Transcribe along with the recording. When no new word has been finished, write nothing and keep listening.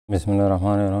بسم اللہ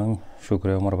الرحمن الرحیم.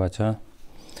 شکریہ عمر بادشاہ.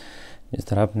 اس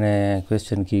طرح آپ نے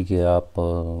کویشچن کی کہ آپ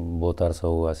بہت عرصہ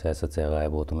ہوا سیاست سے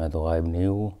غائب ہو، تو میں تو غائب نہیں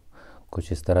ہوں.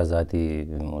 کچھ اس طرح ذاتی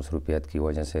مصروفیات کی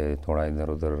وجہ سے تھوڑا ادھر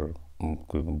ادھر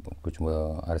کچھ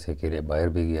عرصے کے لیے باہر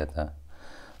بھی گیا تھا.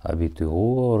 ابھی تو ہو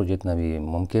اور جتنا بھی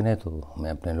ممکن ہے تو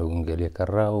میں اپنے لوگوں کے لیے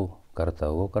کر رہا ہوں،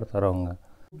 کرتا رہوں گا.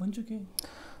 بن چکے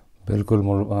بالکل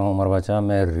عمر بادشاہ.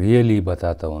 میں ریئلی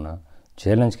بتاتا ہوں نا،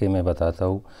 چیلنج کے میں بتاتا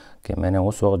ہوں کہ میں نے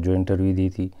اس وقت جو انٹرویو دی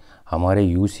تھی، ہمارے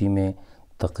یو سی میں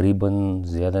تقریباً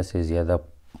زیادہ سے زیادہ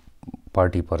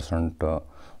 40%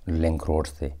 لنک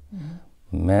روڈز تھے.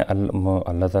 میں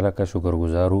اللہ تعالیٰ کا شکر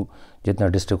گزار ہوں، جتنا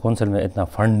ڈسٹرکٹ کونسل میں اتنا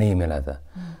فنڈ نہیں ملا تھا،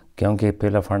 کیونکہ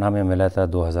پہلا فنڈ ہمیں ملا تھا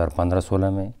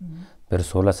 2015-16 میں، پھر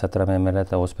 16-17 میں ملا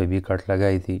تھا، اس پہ بھی کٹ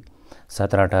لگائی تھی.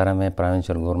 17-18 میں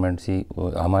پروونشل گورنمنٹ سی،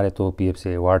 ہمارے تو پی ایف سی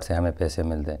ایوارڈ سے ہمیں پیسے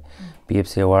ملتے ہیں. پی ایف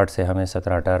سی ایوارڈ سے ہمیں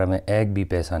 17-18 میں ایک بھی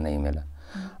پیسہ نہیں ملا.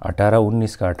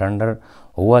 18-19 کا ٹینڈر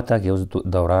ہوا تھا کہ اس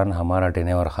دوران ہمارا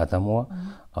ٹینیور ختم ہوا،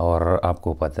 اور آپ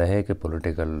کو پتہ ہے کہ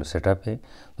پولیٹیکل سیٹ اپ ہے،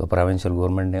 تو پروونشل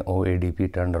گورنمنٹ نے او اے ڈی پی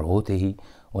ٹینڈر ہوتے ہی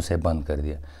اسے بند کر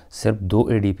دیا. صرف 2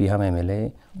 اے ڈی پی ہمیں ملے،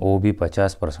 وہ بھی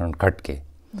 50% کٹ کے.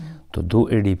 تو 2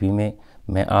 اے ڈی پی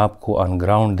میں آپ کو آن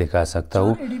گراؤنڈ دکھا سکتا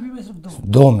ہوں.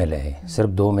 2 ملے ہیں، صرف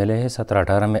 2 ملے ہیں.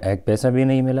 17-18 میں ایک پیسہ بھی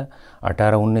نہیں ملا.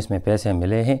 18-19 میں پیسے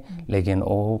ملے ہیں، لیکن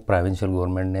وہ پروونشل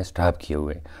گورنمنٹ نے سٹاپ کیے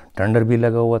ہوئے. ٹینڈر بھی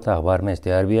لگا ہوا تھا، اخبار میں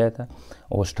اشتہار بھی آیا تھا،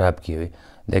 وہ سٹاپ کیے ہوئے.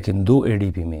 لیکن 2 اے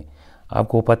ڈی پی میں آپ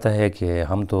کو پتہ ہے کہ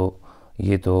ہم تو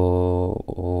یہ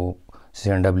تو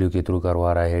CNW کے تھرو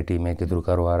کروا رہا ہے، ٹیم کے تھرو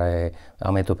کروا رہا ہے،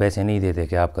 ہمیں تو پیسے نہیں دیتے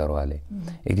کہ آپ کروا لیں.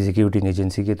 ایگزیکیوٹنگ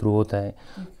ایجنسی کے تھرو ہوتا ہے،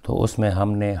 تو اس میں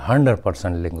ہم نے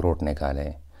 100% لنک روڈ نکالے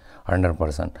ہیں.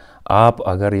 100%. آپ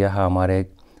اگر یہاں ہمارے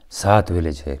 7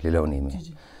 ولیج ہے للونی میں،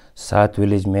 7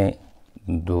 ولیج میں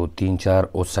 2-3-4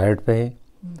 اس سائڈ پہ ہے،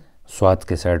 سوات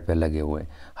کے سائڈ پہ لگے ہوئے.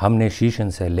 ہم نے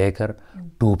شیشن سے لے کر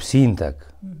ٹوپسین تک،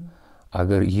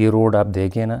 اگر یہ روڈ آپ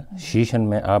دیکھیں نا، شیشن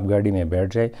میں آپ گاڑی میں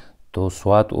بیٹھ جائے تو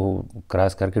سوات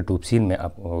کراس کر کے ٹوپسین میں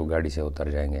آپ گاڑی سے اتر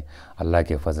جائیں گے اللہ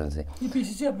کے فضل سے. یہ پی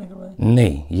سی سی آپ نے کروایا؟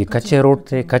 نہیں، یہ کچے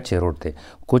روڈ تھے.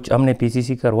 کچھ ہم نے پی سی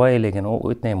سی کروائے، لیکن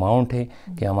وہ اتنے اماؤنٹ ہے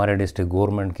کہ ہمارے ڈسٹرکٹ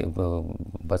گورنمنٹ کے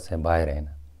بس سے باہر ہے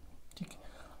نا. ٹھیک ہے.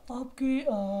 آپ کی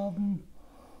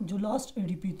جو لاسٹ اے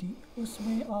ڈی پی تھی، اس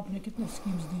میں آپ نے کتنے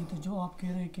اسکیمز دیے تھے جو آپ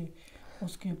کہہ رہے کہ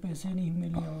اس کے پیسے نہیں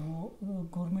ملے اور وہ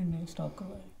گورنمنٹ نے اسٹاپ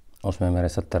کروائے؟ اس میں میرے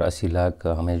 70-80 لاکھ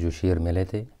ہمیں جو شیئر ملے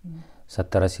تھے،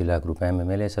 70-80 لاکھ روپے میں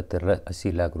ملے.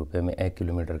 70-80 لاکھ روپے میں 1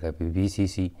 کلومیٹر کا بی سی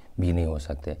سی بھی نہیں ہو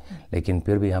سکتے، لیکن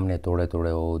پھر بھی ہم نے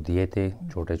تھوڑے وہ دیے تھے،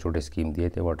 چھوٹے اسکیم دیے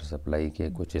تھے، واٹر سپلائی کے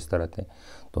کچھ اس طرح تھے،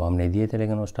 تو ہم نے دیے تھے،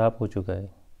 لیکن وہ سٹاپ ہو چکا ہے.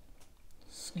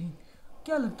 صحیح.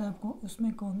 کیا لگتا ہے آپ کو اس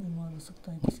میں کون انوالو ہو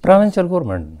سکتا ہے؟ پروونشل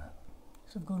گورنمنٹ،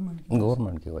 صرف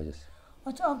گورنمنٹ کی وجہ سے.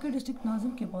 اچھا، آپ کے ڈسٹرکٹ ناظم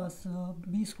کے پاس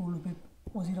 20 کروڑ روپے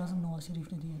وزیر اعظم نواز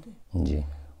شریف نے دیے تھے. جی.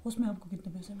 اس میں آپ کو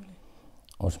کتنے پیسے ملے؟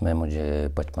 اس میں مجھے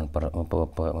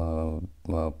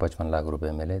 55 لاکھ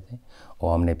روپے ملے تھے،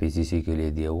 وہ ہم نے پی سی سی کے لیے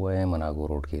دیا ہوا ہے، مناگو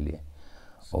روڈ کے لیے.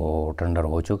 وہ ٹینڈر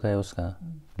ہو چکا ہے اس کا،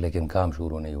 لیکن کام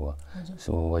شروع نہیں ہوا.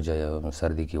 وجہ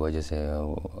سردی کی وجہ سے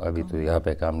ابھی تو یہاں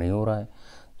پہ کام نہیں ہو رہا ہے،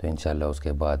 تو انشاءاللہ اس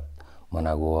کے بعد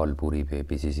مناگو اور پوری پہ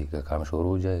پی سی سی کا کام شروع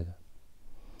ہو جائے گا.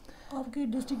 آپ کے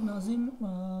ڈسٹرکٹ ناظم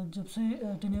جب سے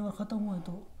ٹینیور ختم ہوا ہے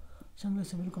تو شنگلہ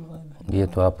سے بالکل غائب ہے. یہ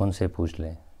تو آپ ان سے پوچھ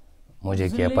لیں، مجھے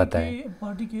کیا پتہ ہے.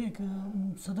 پارٹی کے ایک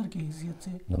صدر کی حیثیت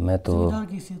سے، میں تو ذمہ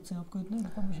کی حیثیت سے آپ کو اتنا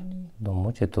انفارمیشن نہیں ہے؟ تو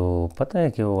مجھے تو پتہ ہے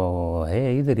کہ وہ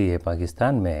ہے ادھر ہی ہے،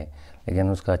 پاکستان میں ہے، لیکن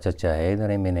اس کا چچا ہے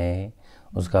ادھر میں نے،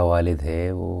 اس کا والد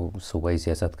ہے، وہ صوبائی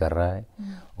سیاست کر رہا ہے.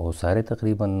 وہ سارے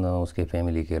تقریباً اس کے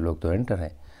فیملی کے لوگ تو انٹر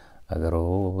ہیں. اگر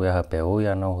وہ یہاں پہ ہو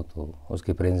یا نہ ہو تو اس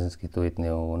کی پریزنس کی تو اتنے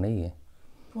وہ نہیں ہے.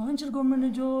 پروونشل گورنمنٹ نے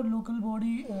جو لوکل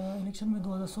باڈی الیکشن میں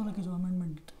 2016 کی جو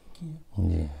امینڈمنٹ کی ہے،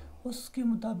 جی، اس کے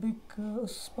مطابق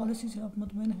اس پالیسی سے آپ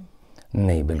مطمئن ہیں؟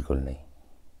 نہیں، بالکل نہیں.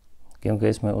 کیونکہ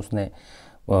اس میں اس نے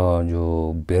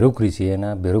جو بیوروکریسی ہے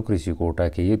نا، بیوروکریسی کو اٹھا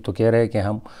کے یہ تو کہہ رہے ہیں کہ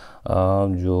ہم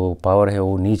جو پاور ہے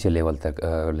وہ نیچے لیول تک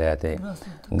لے آتے ہیں،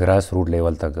 گراس روٹ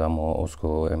لیول تک ہم اس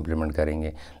کو امپلیمنٹ کریں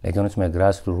گے، لیکن اس میں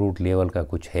گراس روٹ لیول کا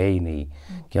کچھ ہے ہی نہیں.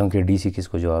 کیونکہ ڈی سی کس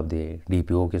کو جواب دے، ڈی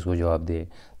پی او کس کو جواب دے،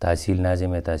 تحصیل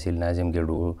ناظم ہے، تحصیل ناظم کے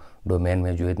ڈومین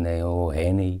میں جو اتنے وہ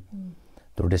ہے نہیں،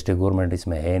 تو ڈسٹرکٹ گورنمنٹ اس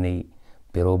میں ہے نہیں.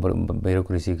 پھر وہ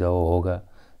بیوروکریسی کا وہ ہوگا،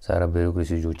 سارا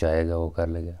بیوروکریسی جو چاہے گا وہ کر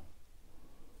لے گا.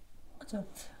 اچھا،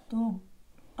 تو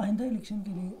آئندہ الیکشن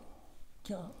کے لیے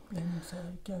کیا پلاننگس ہے،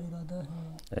 کیا ارادہ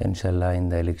ہے؟ انشاءاللہ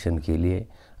آئندہ الیکشن کے لیے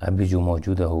ابھی جو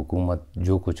موجودہ حکومت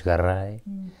جو کچھ کر رہا ہے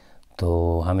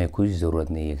تو ہمیں کچھ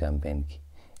ضرورت نہیں ہے کیمپین کی.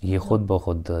 یہ خود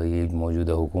بخود یہ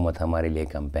موجودہ حکومت ہمارے لیے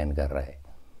کیمپین کر رہا ہے.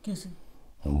 کیسے؟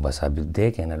 بس ابھی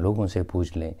دیکھیں نا، لوگوں سے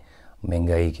پوچھ لیں.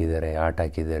 مہنگائی کدھر ہے, آٹا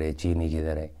کدھر ہے, چینی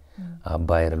کدھر ہے. آپ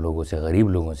باہر لوگوں سے, غریب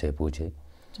لوگوں سے پوچھے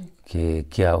کہ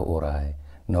کیا ہو رہا ہے.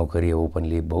 نوکری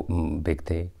اوپنلی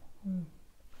بکتے,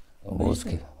 وہ اس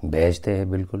کے بیچتے ہیں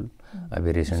بالکل.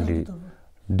 ابھی ریسنٹلی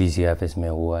ڈی سی آفس میں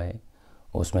ہوا ہے,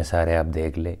 اس میں سارے آپ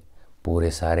دیکھ لے, پورے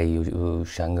سارے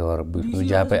شنگ اور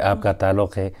جہاں پہ آپ کا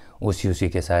تعلق ہے اسی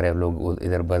کے سارے لوگ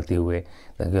ادھر بھرتی ہوئے,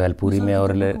 کیونکہ الپوری میں اور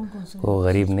کو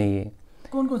غریب نہیں ہے.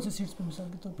 کون کون سے سیٹس پہ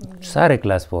مثال کے طور پر؟ سارے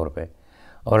کلاس 4 پہ,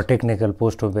 اور ٹیکنیکل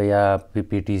پوسٹوں پہ یا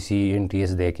P T C N T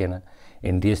S دیکھے نا.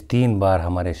 این ٹی ایس 3 بار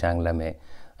ہمارے شانگلہ میں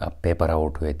پیپر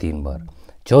آؤٹ ہوئے, 3 بار.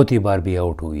 چوتھی بار بھی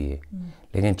آؤٹ ہوئی ہے,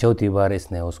 لیکن چوتھی بار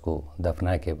اس نے اس کو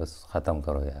دفنا کے بس ختم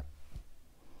کرو یار.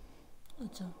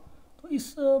 اچھا, تو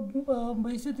اس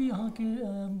بحیثیت یہاں کے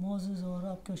معزز اور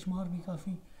آپ کے شمار بھی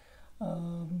کافی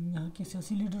یہاں کے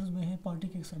سیاسی لیڈرز میں ہیں, پارٹی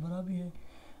کے سربراہ بھی ہے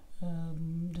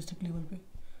ڈسٹرکٹ لیول پہ,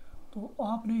 تو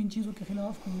آپ نے ان چیزوں کے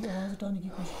خلاف کوئی آواز اٹھانے کی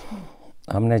کوشش کی؟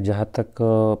 ہم نے جہاں تک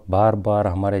بار بار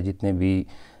ہمارے جتنے بھی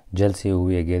جلسے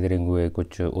ہوئے, گیدرنگ ہوئے,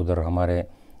 کچھ ادھر ہمارے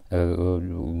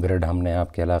گریڈ ہم نے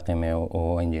آپ کے علاقے میں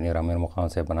وہ انجینئر امیر مقام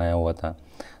سے بنایا ہوا تھا,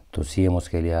 تو سی ایم اس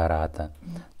کے لیے آ رہا تھا,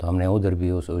 تو ہم نے ادھر بھی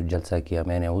اس جلسہ کیا.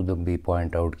 میں نے ادھر بھی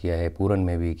پوائنٹ آؤٹ کیا ہے, پورن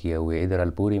میں بھی کیا ہوئے, ادھر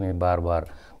الپوری میں بار بار,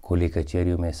 کھلی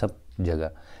کچہریوں میں, سب جگہ.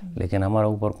 لیکن ہمارا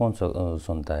اوپر کون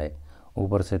سنتا ہے؟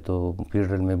 اوپر سے تو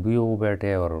فیڈرل میں بھی وہ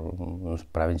بیٹھے اور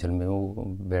پروونشل میں وہ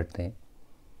بیٹھتے ہیں.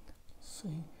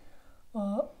 صحیح.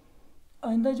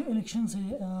 آئندہ جو الیکشنز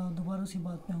ہے دوبارہ اسی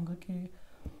بات پہ ہوں گا کہ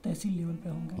تحصیل لیول پہ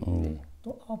ہوں گے,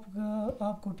 تو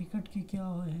آپ کو ٹکٹ کی کیا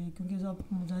ہے, کیونکہ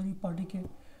آپ ظاہری پارٹی کے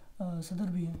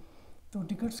صدر بھی ہیں, تو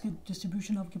ٹکٹس کی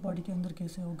ڈسٹریبیوشن آپ کی پارٹی کے اندر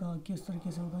کیسے ہوگا, کس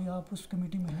طریقے سے ہوگا, یا آپ اس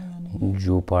کمیٹی میں ہیں یا نہیں؟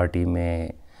 جو پارٹی میں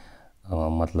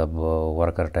مطلب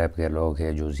ورکر ٹائپ کے لوگ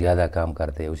ہیں, جو زیادہ کام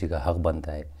کرتے ہیں, اسی کا حق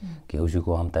بنتا ہے کہ اسی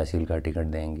کو ہم تحصیل کا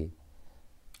ٹکٹ دیں گے.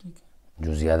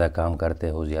 جو زیادہ کام کرتے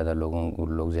ہو, زیادہ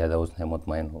لوگ زیادہ اس میں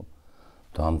مطمئن ہو,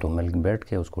 تو ہم تو مل بیٹھ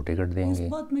کے اس کو ٹکٹ دیں گے.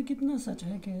 اس بات میں کتنا سچ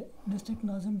ہے کہ ڈسٹرکٹ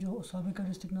ناظم جو سابقہ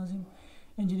ڈسٹرکٹ ناظم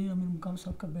انجینئر امیر مقام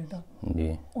صاحب کا بیٹا,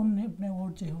 جی, ان نے اپنے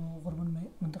ووٹ جو ہے وہ غربن میں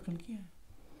منتقل کیا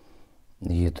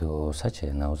ہے؟ یہ تو سچ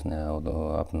ہے نا. اس نے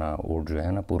اپنا ووٹ جو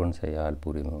ہے نا پورن سے یا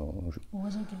الپوری میں,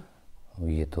 وجہ کیا؟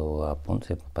 یہ تو آپ ان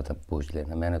سے پتہ پوچھ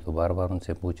لینا. میں نے تو بار بار ان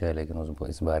سے پوچھا ہے, لیکن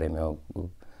اس بارے میں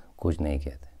کچھ نہیں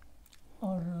کہتے.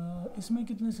 اور اس میں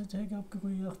کتنے سچ ہے کہ آپ کی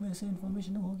کوئی ویسے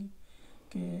انفارمیشن ہوگی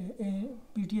کہ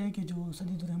پی ٹی آئی کے جو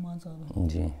سدید الرحمان صاحب ہیں,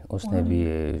 جی, اس نے بھی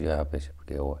یہاں پہ شفٹ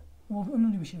کیا ہوا ہے. وہ انہوں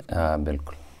نے بھی شفٹ؟ ہاں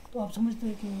بالکل. تو آپ سمجھتے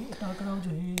ہیں کہ ٹاکراؤ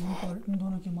جو ہے ان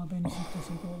دونوں کے مابین اسی طرح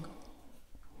سے ہوگا؟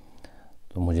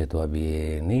 تو مجھے تو ابھی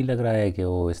یہ نہیں لگ رہا ہے کہ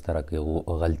وہ اس طرح کے وہ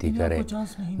غلطی کرے.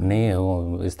 نہیں,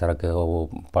 وہ اس طرح کے وہ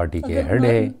پارٹی کے ہیڈ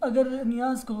ہے. اگر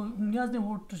نیاز نے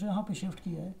ووٹ یہاں پہ شفٹ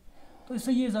کیا ہے تو اس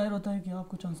سے یہ ظاہر ہوتا ہے کہ آپ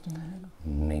کو چانس نہیں ملے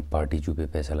گا. نہیں, پارٹی جو پہ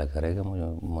فیصلہ کرے گا مجھے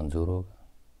منظور ہوگا.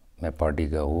 میں پارٹی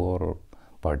کا ہوں اور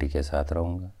پارٹی کے ساتھ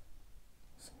رہوں گا.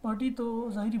 پارٹی تو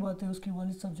ظاہری بات ہے, اس کے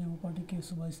والد صاحب جو ہے وہ پارٹی کے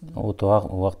صوبائی صدر, وہ تو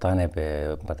وقت آنے پہ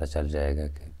پتہ چل جائے گا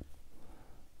کہ.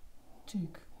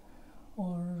 ٹھیک.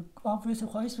 اور آپ ویسے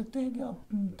خواہش رکھتے ہیں کہ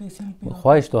آپ تحصیل پہ؟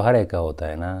 خواہش تو ہر ایک کا ہوتا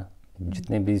ہے نا,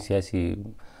 جتنے بھی سیاسی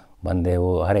بندے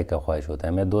وہ ہر ایک کا خواہش ہوتا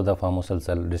ہے. میں 2 دفعہ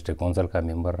مسلسل ڈسٹرکٹ کونسل کا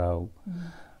ممبر رہا ہوں.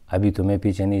 ابھی تو میں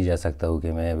پیچھے نہیں جا سکتا ہوں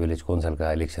کہ میں ولیج کونسل کا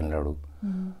الیکشن لڑوں.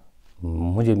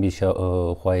 مجھے بھی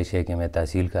خواہش ہے کہ میں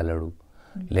تحصیل کا لڑوں,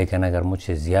 لیکن اگر مجھ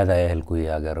سے زیادہ اہل کوئی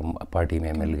اگر پارٹی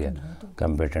میں مل گیا,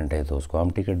 کمپیٹنٹ ہے, تو اس کو ہم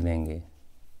ٹکٹ دیں گے.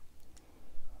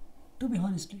 ٹو بی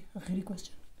ہانیسٹلی آخری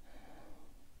کویسچن,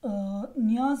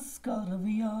 نیاز کا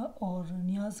رویہ اور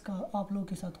نیاز کا آپ لوگوں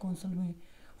کے ساتھ کونسل میں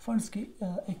فنڈز کی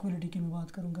ایکویلٹی کی میں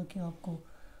بات کروں گا کہ آپ کو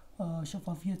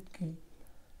شفافیت کے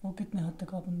وہ کتنے حد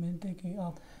تک آپ مانتے ہیں کہ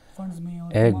آپ فنڈز میں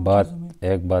اور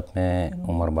ایک بات میں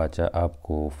عمر باچا آپ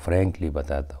کو فرینکلی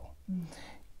بتاتا ہوں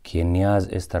کہ نیاز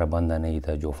اس طرح بندہ نہیں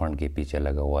تھا جو فنڈ کے پیچھے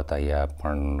لگا ہوا تھا یا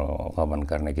فنڈ غبن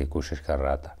کرنے کی کوشش کر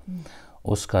رہا تھا.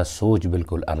 اس کا سوچ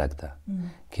بالکل الگ تھا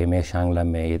کہ میں شانگلہ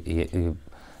میں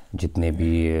جتنے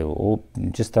بھی وہ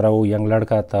جس طرح وہ ینگ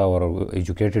لڑکا تھا اور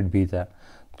ایجوکیٹڈ بھی تھا,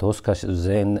 تو اس کا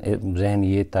ذہن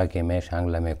یہ تھا کہ میں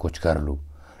شانگلہ میں کچھ کر لوں,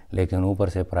 لیکن اوپر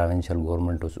سے پروونشل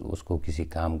گورنمنٹ اس کو کسی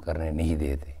کام کرنے نہیں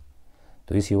دیتے,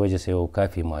 تو اسی وجہ سے وہ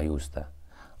کافی مایوس تھا.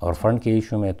 اور فنڈ کے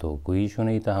ایشو میں تو کوئی ایشو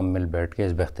نہیں تھا, ہم مل بیٹھ کے,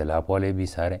 اس اختلاف والے بھی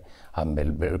سارے ہم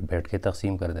مل بیٹھ کے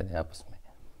تقسیم کر دیتے آپس میں.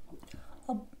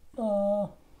 اب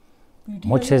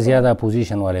مجھ سے زیادہ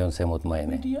پوزیشن والے ان سے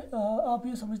مطمئن ہیں. آپ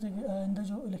یہ سمجھتے ہیں کہ آئندہ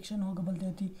جو الیکشن ہوگا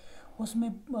بلدیاتی, اس میں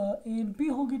اے این پی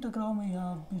ہوگی ٹکراؤ میں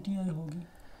یا پی ٹی آئی ہوگی؟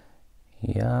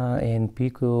 یا اے این پی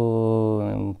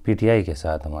کو پی ٹی آئی کے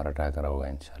ساتھ ہمارا ٹاکرا ہوگا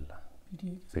انشاءاللہ.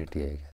 P T I